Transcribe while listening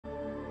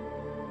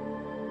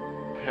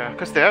Yeah,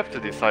 because they have to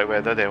decide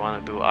whether they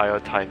want to do IO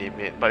tiny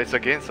mid, but it's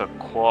against a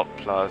quad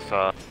plus...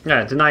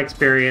 Yeah, deny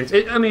experience.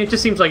 I mean, it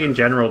just seems like in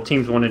general,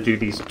 teams want to do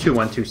these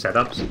 2-1-2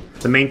 setups.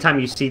 The main time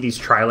you see these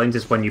tri-lanes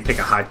is when you pick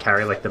a hard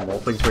carry like the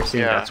Morphlings we're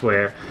seeing. Yeah. That's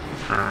where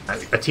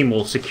a team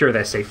will secure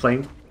their safe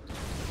lane.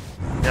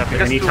 Yeah,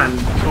 because anytime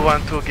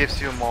 2-1-2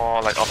 gives you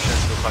more like options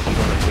to control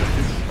the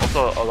game. It's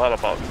also a lot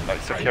about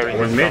like securing...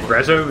 One mid,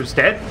 Rezo is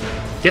dead.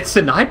 Gets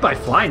denied by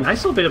Fly.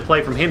 Nice little bit of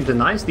play from him.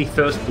 Denies the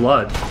first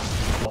blood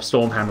of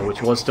Stormhammer,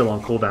 which was still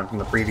on cooldown from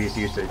the previous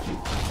usage.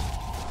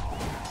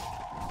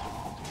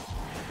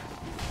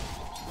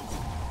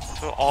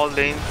 So all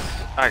lanes,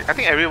 I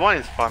think everyone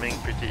is farming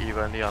pretty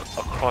evenly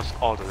across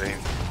all the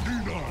lanes.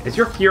 Is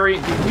your Fury,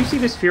 do you see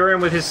this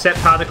Furion with his set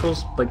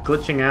particles like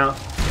glitching out?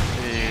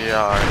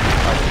 Yeah,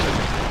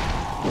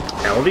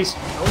 yeah, all these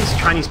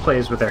Chinese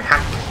players with their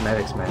hack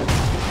cosmetics, man.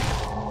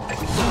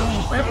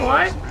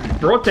 Why?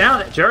 Brought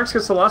down. Jarex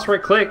gets the last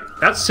right click.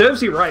 That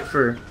serves you right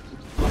for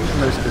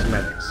those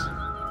cosmetics.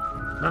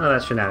 None of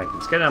that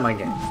shenanigans. Get out of my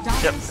game.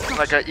 Yep,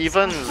 like an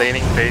even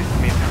laning phase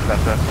means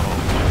better for...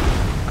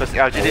 Because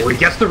LGD... Oh, he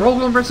gets the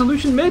roll on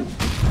Resolution mid.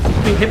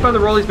 He's being hit by the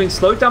roll, he's being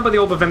slowed down by the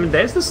Orb of Venom.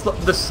 There's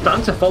the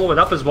stun to follow it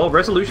up as well.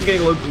 Resolution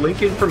getting a low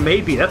blink in from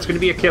Maybe. That's going to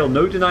be a kill.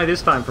 No deny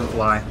this time from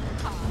Fly.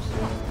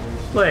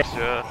 Play.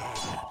 Sure.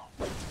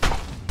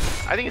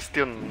 I think it's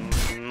still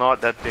not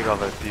that big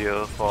of a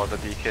deal for the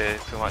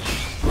DK. Too much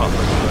first blood.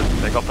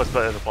 They got first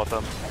blood at the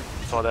bottom.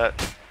 Saw that.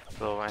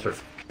 So sure.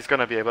 He's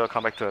gonna be able to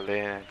come back to the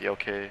lane and be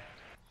okay.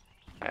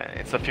 And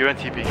it's a Fury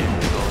TP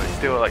game, so it's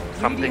still like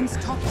something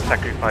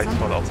sacrificed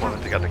for the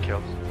opponent to get the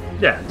kill.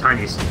 Yeah,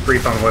 Tiny's free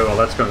farm away while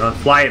that's going on.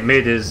 Fly at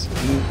mid is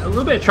a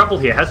little bit of trouble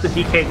here. Has the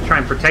DK to try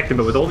and protect him,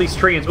 but with all these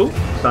treants, ooh,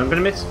 stun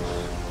gonna miss.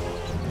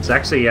 It's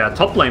actually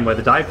top lane where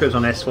the dive goes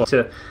on S4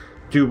 to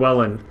do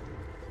well and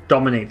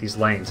dominate these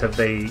lanes. Do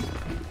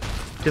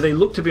they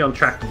look to be on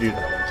track to do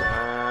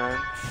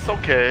that? It's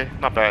okay,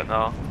 not bad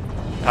now.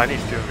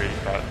 Tiny's still really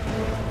bad.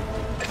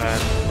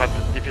 But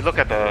if you look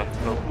at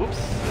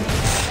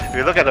if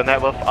you look at the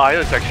net worth,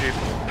 Io is actually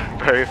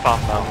very farm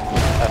now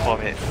at 4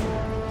 minutes.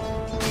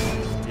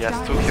 He has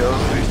 2 kills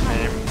to his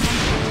name,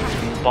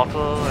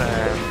 bottle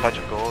and a bunch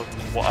of gold,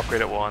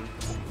 upgraded 1.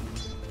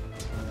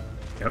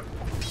 Yep.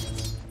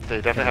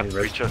 They definitely have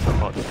breacher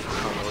support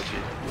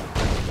technology.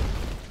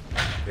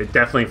 It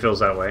definitely feels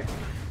that way.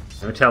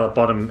 Hotel at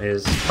bottom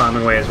is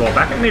farming away as well.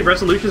 Back at mid,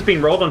 Resolution's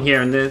being rolled on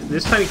here, and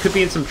this time he could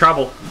be in some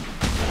trouble.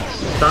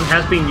 Stun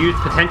has been used.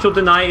 Potential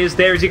deny is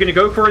there. Is he going to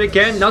go for it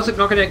again? Nuzuk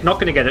not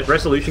going to get it.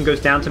 Resolution goes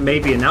down to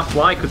Maybe, and now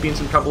Fly could be in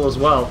some trouble as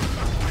well.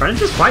 Trying to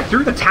just fight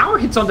through. The tower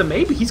hits onto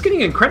Maybe. He's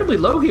getting incredibly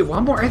low here.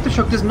 One more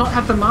Aethershock does not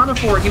have the mana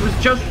for it. He was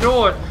just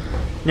short.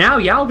 Now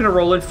Yao going to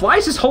roll in.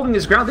 Fly's just holding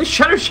his ground. This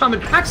Shadow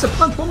Shaman packs a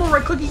punch. One more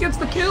right click, he gets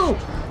the kill.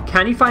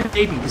 Can he find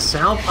Maybe? The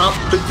salve up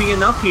could be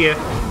enough here.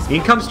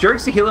 In comes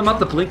Jerks to heal him up.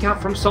 The blink out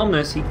from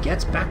Somnus. He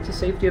gets back to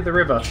safety of the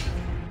river.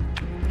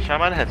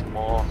 Shaman has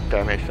more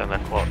damage than the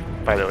quad,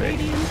 by the way.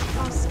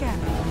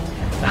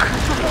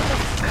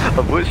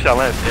 A Wood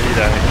Shaman has any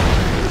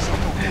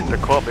damage. The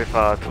quad with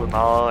 2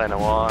 null and a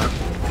 1.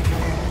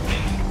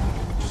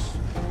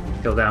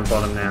 Kill down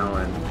bottom now,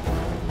 and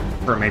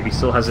or maybe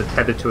still has a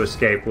tether to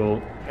escape.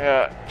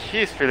 Yeah,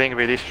 he's feeling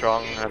really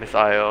strong on his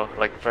IO.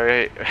 Like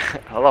a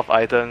lot of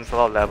items, a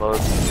lot of levels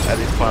at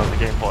this point of the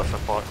game for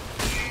support.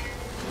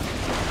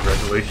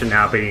 Resolution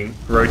now being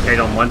rotated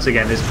on once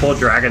again. This poor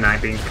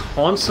Dragonite being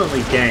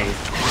constantly ganked.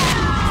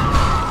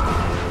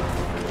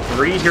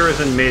 3 heroes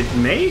in mid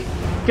may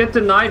get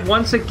denied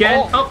once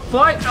again. Oh,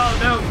 Fly! Oh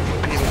no!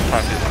 He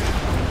mistimed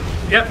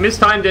it. Yep,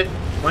 mistimed it.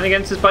 Went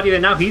against his buddy there.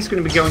 Now he's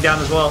going to be going down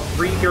as well.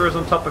 3 heroes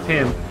on top of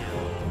him.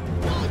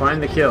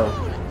 Find the kill.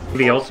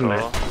 The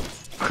ultimate.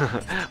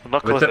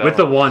 Not close with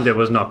the wand, it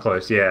was not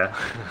close, yeah.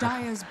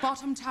 Dire's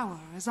bottom tower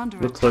is under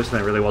Looked closer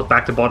than it really was.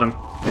 Back to bottom.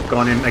 They've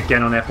gone in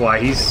again on FY.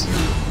 He's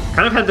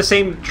kind of had the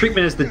same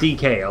treatment as the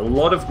DK. A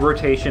lot of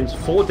rotations,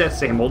 4 deaths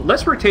to him. Well,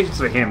 less rotations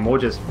for him, more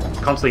just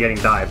constantly getting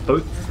dived.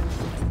 Both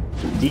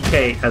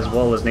DK as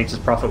well as Nature's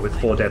Prophet with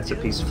 4 deaths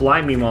apiece.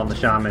 Fly, meanwhile, on the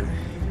Shaman.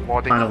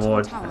 Final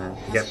ward and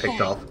get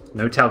picked off.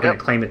 No Tail gonna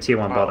claim a tier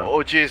 1 bottom.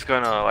 OG is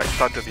gonna like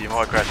start to be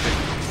more aggressive.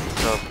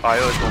 So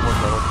IO is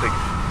almost level 6.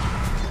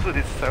 So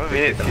this 7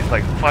 minutes, he's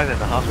like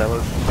 5.5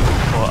 levels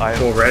for IO.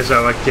 For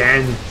Rezo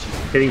again,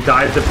 getting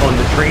dived upon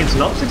the tree. It's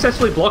not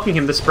successfully blocking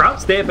him. The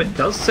Sprout's there, but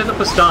does set up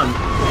a stun.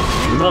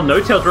 Meanwhile, No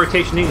Tail's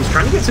rotation in. He's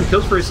trying to get some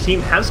kills for his team.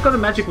 Has got a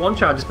magic 1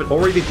 charges, but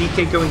already the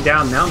DK going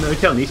down. Now No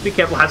Tail needs to be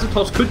careful. Has a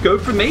toss, could go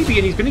for Maybe,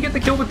 and he's going to get the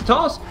kill with the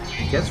toss.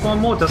 Gets 1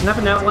 more. Doesn't have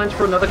an avalanche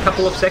for another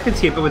couple of seconds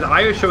here, but with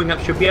Io showing up,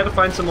 should be able to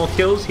find some more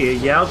kills here.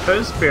 Yao's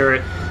First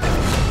Spirit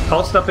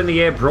tossed up in the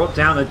air, brought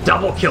down a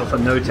double kill for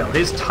No Tail.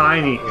 His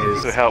Tiny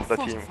is to help the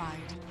team.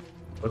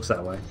 Looks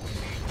that way.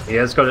 He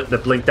has got the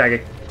Blink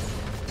Dagger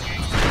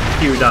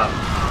queued up.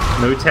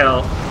 No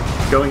Tail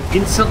going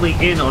instantly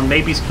in on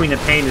Maybe's Queen of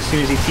Pain as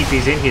soon as he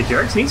TP's in here.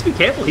 Jerix needs to be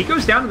careful. He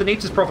goes down to the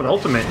Nature's Prophet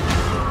ultimate.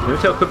 No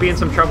Tail could be in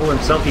some trouble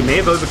himself. He may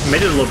have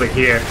overcommitted a little bit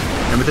here.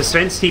 And with the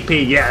Sven's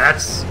TP, yeah,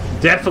 that's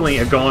definitely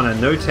a goner.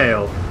 No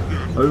Tail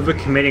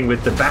Overcommitting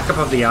with the backup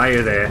of the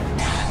IO there.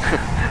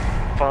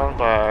 Found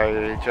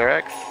by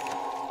Jarex.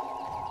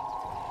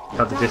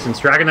 Cut the distance.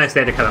 Dragon Knight's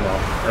there to cut him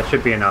off. That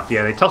should be enough.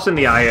 Yeah, they toss in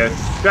the IO.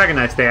 Dragon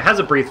Knight's there. Has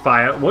a Breathe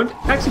Fire. Won't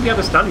actually be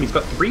able to stun him. He's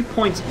got 3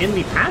 points in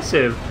the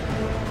passive.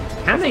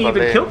 Can they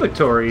even kill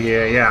Victoria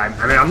here? Yeah,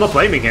 I mean, I'm not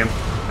blaming him.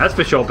 That's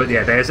for sure. But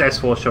yeah, there's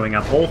S4 showing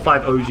up. All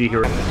 5 OG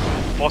heroes.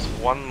 Force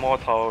one more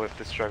tower with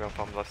this Dragon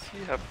Farm. Does he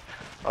have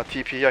a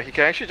TP? Yeah, he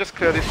can actually just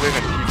clear this wave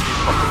and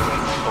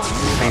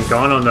TP. Thing's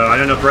gone on though. I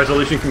don't know if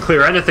Resolution can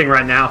clear anything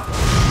right now.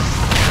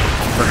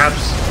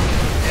 Perhaps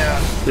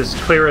just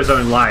clear his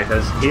own life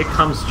as here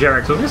comes Jarex. I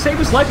was going to save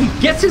his life. He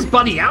gets his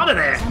buddy out of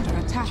there.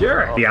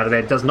 Jarex out of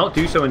there does not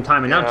do so in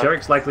time, and now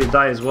Jarex likely to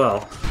die as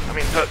well. I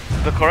mean,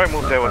 the correct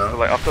move there was to,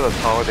 like, after the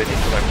tower, they need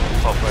to like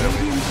top right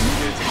away.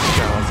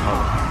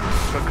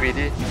 So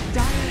greedy.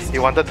 He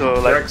wanted to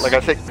like I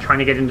said, trying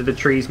to get into the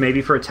trees,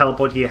 maybe for a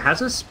teleport here.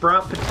 Has a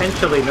sprout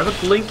potentially. Another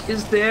blink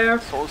is there.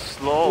 So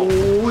slow.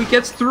 Oh, he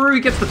gets through.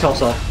 He gets the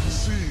toss off.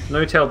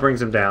 No tail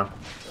brings him down.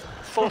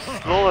 So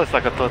slow, it's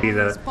like a third.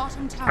 The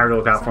hard to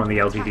look out for on the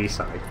LGD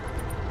side.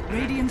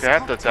 They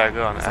have the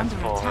dagger on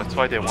S4, that's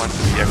why they want to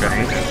be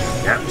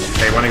aggressive. Yep,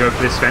 they want to go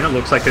for this Sven. It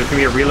looks like there's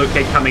going to be a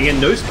relocate coming in.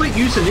 No split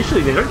use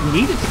initially. They don't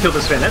need it to kill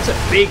the Sven. That's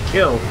a big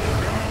kill.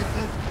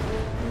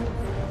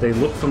 They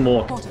look for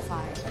more.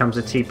 Comes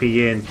a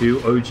TP in. Do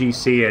OG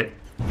see it?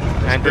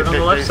 And they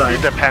see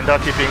the Panda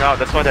TPing out.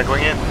 That's why they're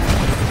going in.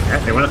 Yeah,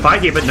 they want to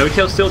fight here, but No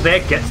Tail's still there.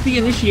 Gets the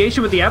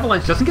initiation with the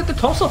Avalanche. Doesn't get the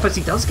toss off as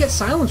he does get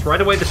silenced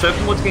right away. The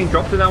Serpent Ward's getting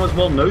dropped down as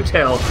well. No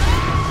Tail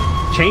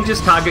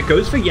changes target,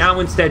 goes for Yao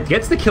instead,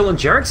 gets the kill, and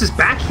Jarex is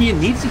back here,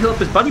 needs to heal up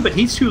his buddy, but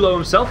he's too low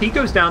himself. He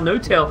goes down. No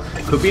Tail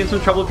could be in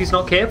some trouble if he's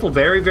not careful.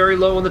 Very, very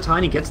low on the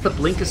Tiny. Gets the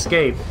blink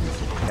escape.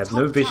 Has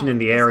no vision in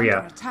the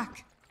area.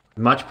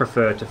 Much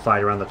prefer to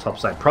fight around the top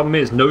side. Problem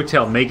is, No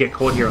Tail may get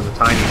caught here on the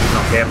Tiny if he's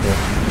not careful.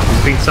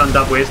 He's been sunned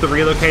up. Where's the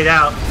relocate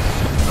out?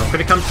 Not going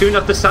to come soon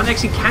enough. The Sun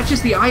actually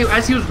catches the IO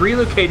as he was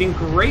relocating.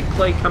 Great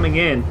play coming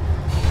in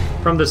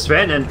from the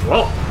Sven, and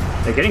whoa!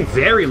 They're getting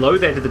very low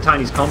there to the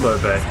Tiny's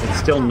combo, but it's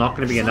still not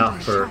going to be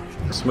enough for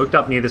smoked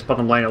up near this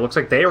bottom lane. It looks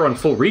like they are on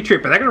full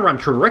retreat, but they're going to run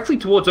directly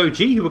towards OG,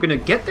 who are going to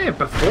get there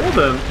before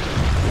them.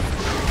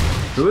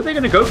 Who are they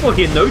going to go for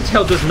here? No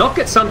Tail does not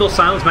get stunned or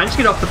silenced. Managed to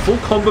get off the full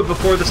combo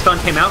before the stun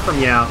came out from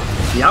Yao.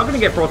 Yao going to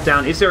get brought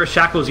down. Is there a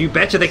Shackles? You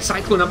betcha. They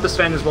cycling up the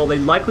Sven as well. They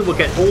likely will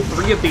get all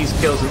 3 of these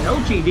kills. And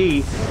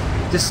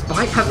LGD,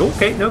 despite having...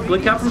 Okay, no,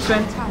 blink out from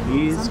Sven.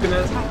 He's going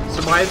to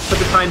survive for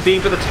the time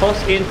being, but the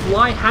toss in.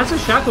 Fly has a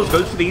Shackles,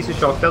 goes for the Easter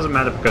Shock. Doesn't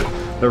matter because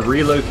the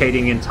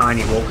relocating in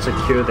Tiny will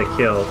secure the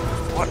kill.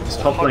 His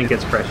top lane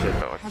gets pressured.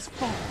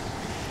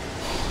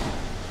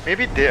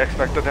 Maybe they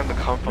expected them to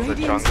come from the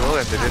jungle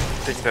and they didn't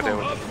think that they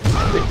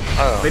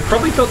would... They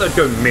probably thought they'd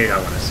go mid, I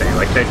want to say.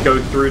 Like, they'd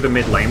go through the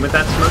mid lane with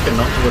that smoke and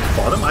not towards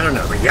bottom. I don't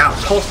know. But yeah,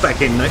 toss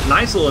back in.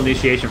 Nice little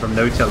initiation from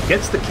No Tail.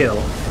 Gets the kill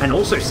and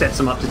also sets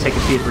them up to take a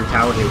tier 3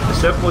 tower here. With the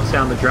Surfboard's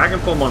down, the Dragon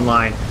Form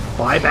online.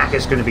 Buyback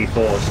is going to be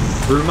forced.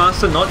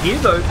 Brewmaster not here,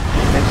 though.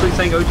 Actually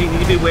saying OG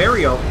need to be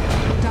wary of.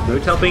 No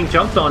Tail being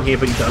jumped on here,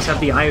 but he does have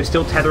the IO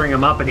still tethering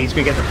him up, and he's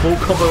going to get the full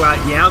combo out.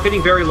 Yao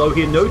getting very low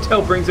here. No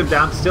Tail brings him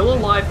down. Still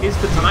alive is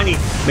the Tiny.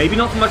 Maybe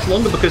not for much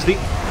longer because the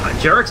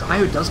Jarex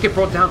IO does get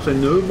brought down, so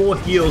no more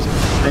heals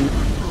and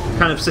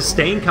kind of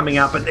sustain coming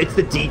out, but it's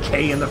the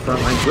DK in the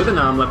front lines with an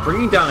armlet,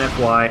 bringing down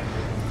FY.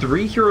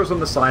 3 heroes on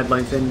the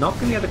sidelines. They're not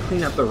going to be able to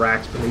clean up the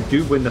racks, but they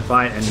do win the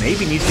fight, and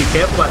maybe needs to be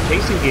careful about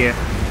chasing here.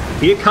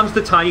 Here comes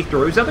the Tiny,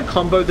 throws out a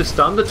combo, the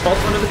stun, the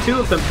toss, one of the 2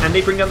 of them, and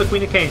they bring down the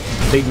Queen of Cain.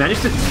 They manage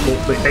to...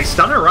 They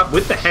stun her up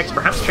with the Hex,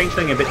 perhaps change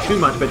things a bit too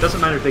much, but it doesn't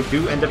matter if they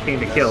do end up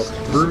getting the kill.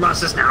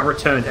 Brewmaster's now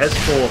returned.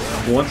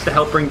 S4 wants to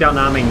help bring down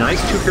Ame.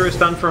 Nice 2-hero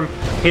stun from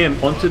him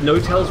onto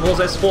No Tail as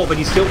well as S4, but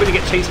he's still going to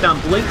get chased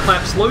down. Blink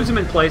Clap slows him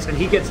in place, and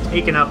he gets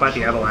taken out by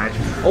the Avalanche.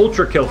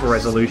 Ultra kill for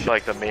Resolution.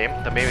 Like the meme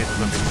is a bit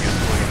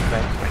useful in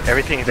fact. Like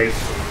everything is...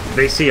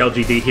 They see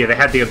LGD here. They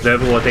have the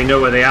Observer Ward. They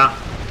know where they are.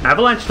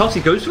 Avalanche toss,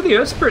 he goes for the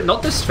Earth Spirit,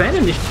 not the Sven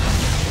initially.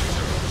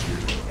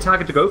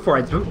 Target to go for.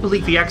 I don't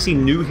believe he actually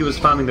knew he was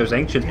farming those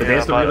Ancients, but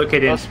there's the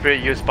relocate in. Earth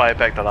Spirit used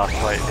buyback the last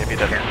fight, maybe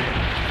that's...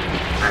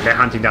 And they're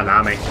hunting down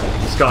Ame.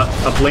 He's got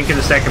a blink in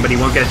a second, but he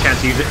won't get a chance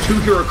to use it.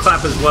 2-hero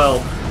clap as well.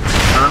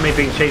 Ame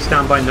being chased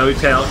down by No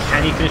Tail.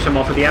 Can he finish him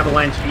off with the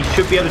Avalanche? He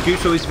should be able to do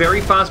so. He's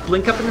very fast.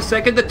 Blink up in a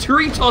second. The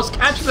tree toss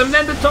catches him,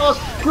 then the toss.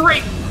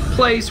 Great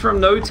plays from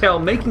No Tail,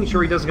 making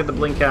sure he doesn't get the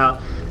blink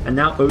out. And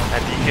now and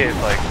DK is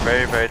like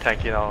very, very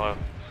tanky now.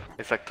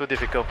 It's like too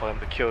difficult for them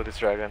to kill this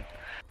dragon.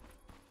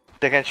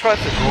 They can try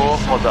to go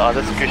for the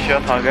other squishier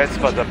targets,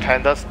 but the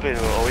Panda split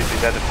will always be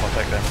there to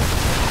protect them.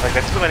 Like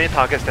there's too many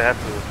targets they have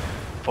to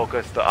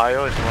focus. The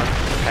IO is one,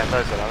 the Panda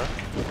is another.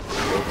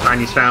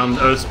 Tiny's found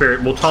Earth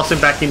Spirit. We'll toss him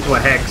back into a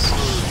Hex.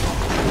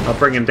 I'll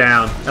bring him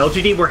down.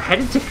 LGD, we're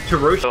headed to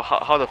Roche. So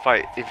how to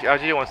fight? If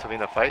LGD wants to win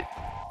the fight,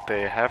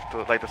 they have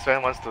to, like the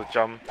Sven wants to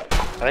jump,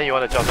 and then you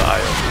want to jump the IO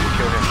to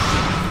kill him.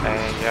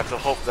 And you have to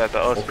hope that the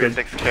Earth Spirit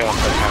takes care of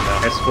the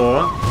Panda.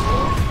 S4.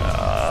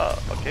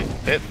 Okay,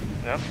 hit.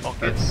 Yeah,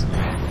 okay.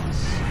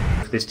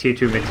 this tier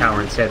 2 mid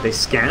tower instead. They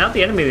scan out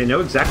the enemy, they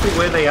know exactly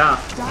where they are.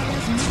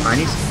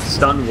 Tiny's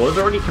stun was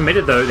already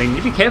committed though. They need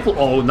to be careful.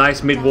 Oh,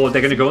 nice mid ward.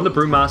 They're going to go on the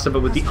Brewmaster,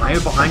 but with the IO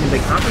behind him, they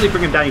can't really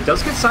bring him down. He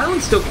does get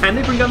silenced still. Can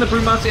they bring down the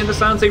Brewmaster into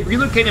silence? They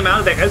relocate him out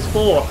of there.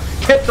 S4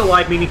 kept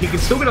alive, meaning he can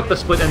still get off the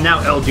split, and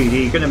now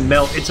LGD going to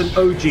melt. It's an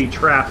OG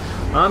trap.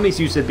 Army's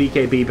used the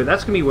BKB, but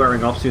that's going to be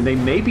wearing off soon. They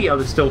may be able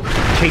to still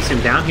chase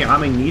him down here.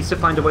 Army needs to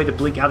find a way to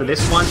blink out of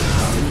this one.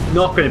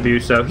 Not going to do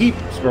so. He's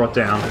brought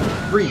down.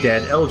 3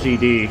 dead.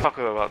 LGD.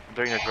 Talking about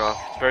during the draft,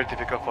 it's very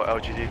difficult for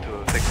LGD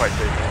to take fights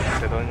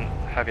safe. They don't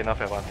have enough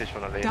advantage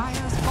from the lane.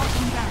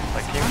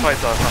 Like team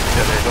fights are something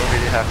that they don't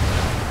really have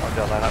on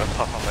their lineup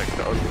apart from like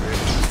the OG.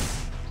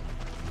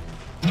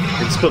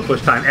 It's split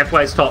push time.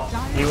 FY's top.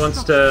 He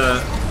wants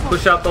to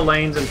push out the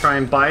lanes and try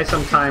and buy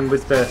some time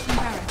with the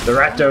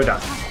Rat Dota.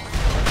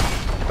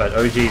 But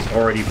OG's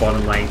already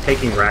bottom lane,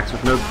 taking racks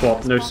with no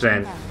Quap, no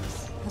Sven.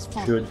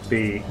 Should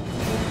be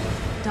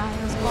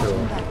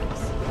sure.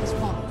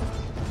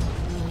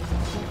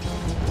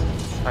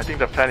 I think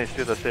the plan is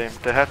still the same.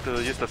 They have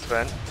to use the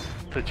Sven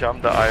to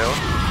jump the IO.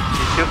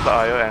 He kills the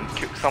IO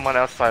and someone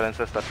else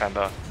silences the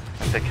Panda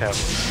and take care of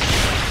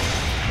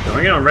it.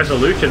 Going in on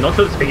Resolution, not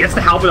to he gets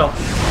the halberd off.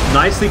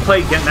 Nicely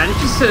played,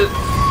 manages to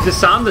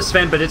disarm the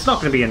Sven, but it's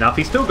not going to be enough.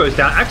 He still goes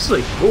down.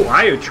 Actually, oh,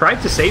 Io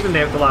tried to save him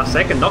there at the last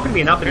second. Not going to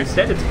be enough, and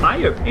instead it's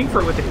Io paying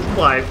for it with his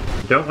life.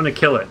 Don't want to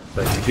kill it,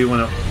 but you do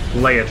want to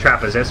lay a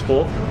trap as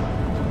S4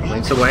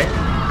 links away,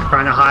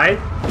 trying to hide.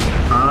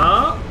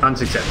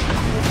 Unsuccessful.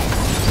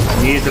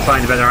 Needed to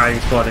find a better hiding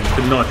spot and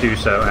could not do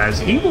so, as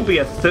he will be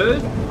a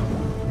 3rd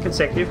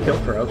consecutive kill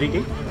for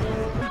LGD.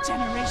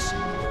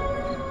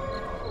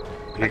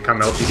 Here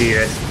come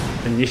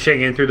LGD,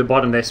 initiating in through the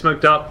bottom. They're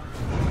smoked up.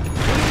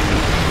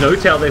 No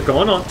tail, they've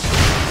gone on.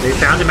 They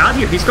found him out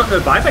here. He's got no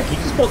buyback. He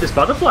just bought this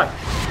butterfly.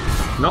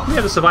 Not going to be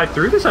able to survive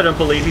through this, I don't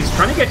believe. He's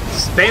trying to get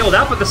bailed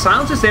out, but the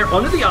silence is there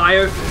onto the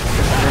IO.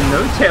 And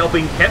no tail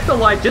being kept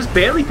alive just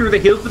barely through the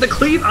heals, but the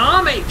Cleave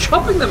Army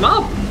chopping them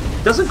up.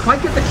 Doesn't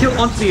quite get the kill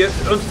onto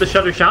the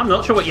Shadow Sham.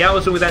 Not sure what Yao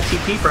was doing with that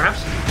TP,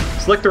 perhaps.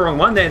 Select the wrong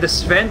one there. The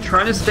Sven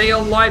trying to stay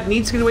alive,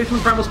 needs to get away from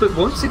the Primal Split,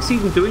 won't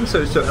succeed in doing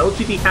so. So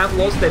LGD have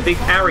lost their big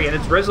carry, and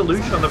it's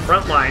Resolution on the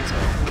front lines.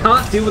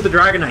 Can't deal with the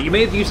Dragon Knight. You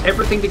may have used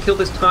everything to kill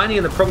this Tiny,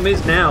 and the problem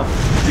is now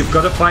you've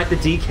got to fight the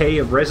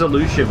DK of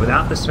Resolution.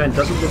 Without the Sven,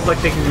 doesn't look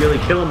like they can really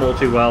kill him all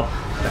too well.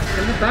 Back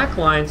in the back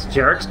lines,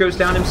 Jerix goes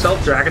down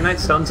himself. Dragon Knight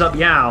stuns up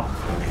Yao,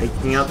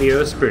 taking out the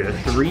Earth Spirit. A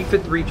 3 for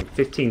 3,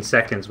 15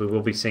 seconds. We will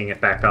be seeing it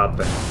back up,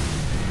 but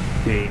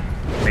he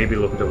may be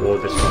looking to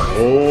ward this one.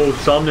 Oh,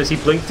 Somnus, he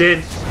blinked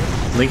in.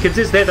 Lincoln's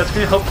is there, that's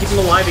going to help keep him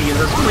alive again.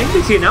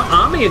 Lincoln's here now.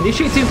 Army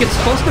initiates him, gets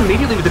tossed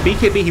immediately with the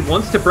BKB. He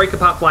wants to break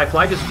apart Fly.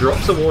 Fly just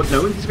drops the ward,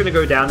 knowing he's going to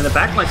go down. In the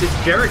backlines, it's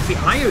Jarek, the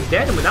IO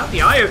dead, and without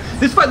the IO,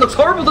 this fight looks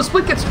horrible. The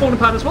split gets torn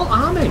apart as well.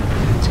 Army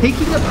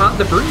taking apart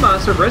the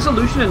Brewmaster.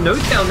 Resolution and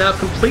No-Tail now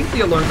completely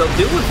alone. They'll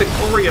deal with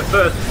Victoria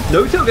first.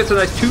 No-Tail gets a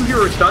nice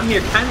 2-hero stun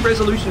here. Can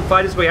Resolution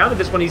fight his way out of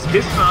this one? He's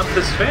disarmed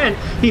the Sven.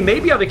 He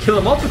may be able to kill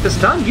him off with the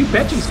stun. You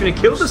betcha he's going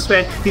to kill the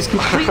Sven. He's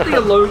completely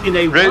alone in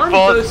a 1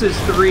 versus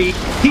 3.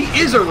 He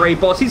is a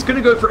raid boss. He's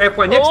going to go for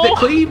FY next. The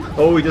cleave.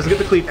 Oh, he doesn't get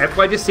the cleave.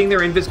 FY just seeing their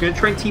invis. Going to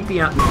try and TP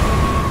out.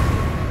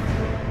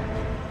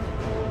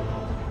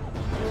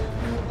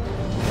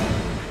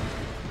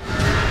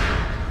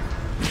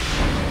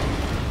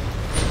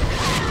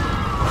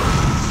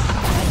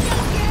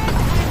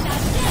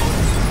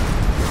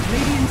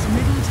 Radiant's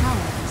middle tower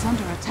is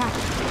under attack.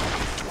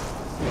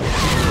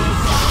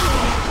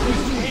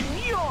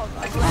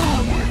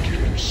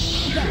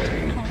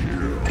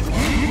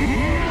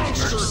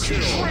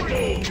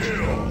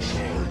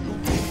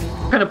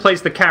 Kind of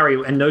plays the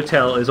carry, and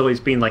No-Tail has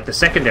always been like the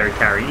secondary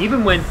carry.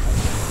 Even when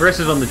Rest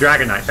is on the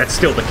Dragon Knight, that's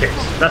still the case.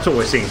 That's what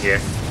we're seeing here.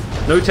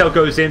 No-Tail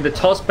goes in, the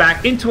toss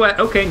back into it.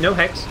 Okay, no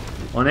Hex.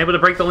 Unable to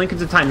break the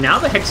Lincolns in time. Now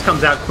the Hex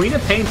comes out. Queen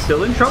of Pain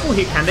still in trouble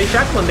here. Can they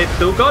shackle him? They've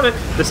still got it.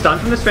 The stun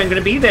from the Sven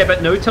going to be there,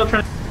 but No-Tail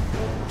trying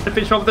to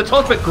finish off with the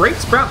toss, but Great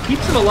Sprout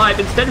keeps him alive.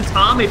 Instead, it's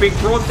Army being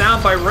brought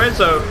down by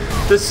Rezo.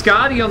 The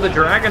Skadi on the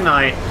Dragon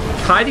Knight,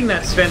 hiding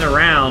that Sven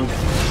around.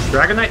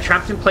 Dragon Knight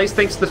trapped in place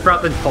thanks to the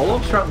Sprout, then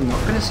follow-up Sprout not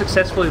going to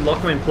successfully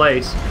lock him in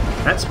place.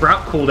 That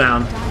Sprout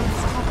cooldown,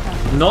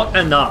 not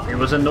enough. It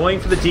was annoying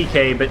for the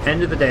DK, but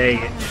end of the day,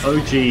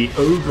 OG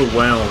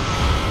overwhelmed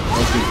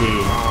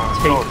LGD.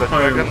 Take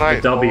home the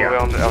W.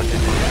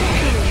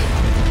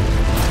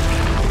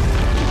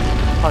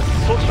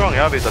 It's so strong,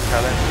 yeah, with the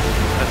talent.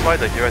 That's why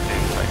the hero team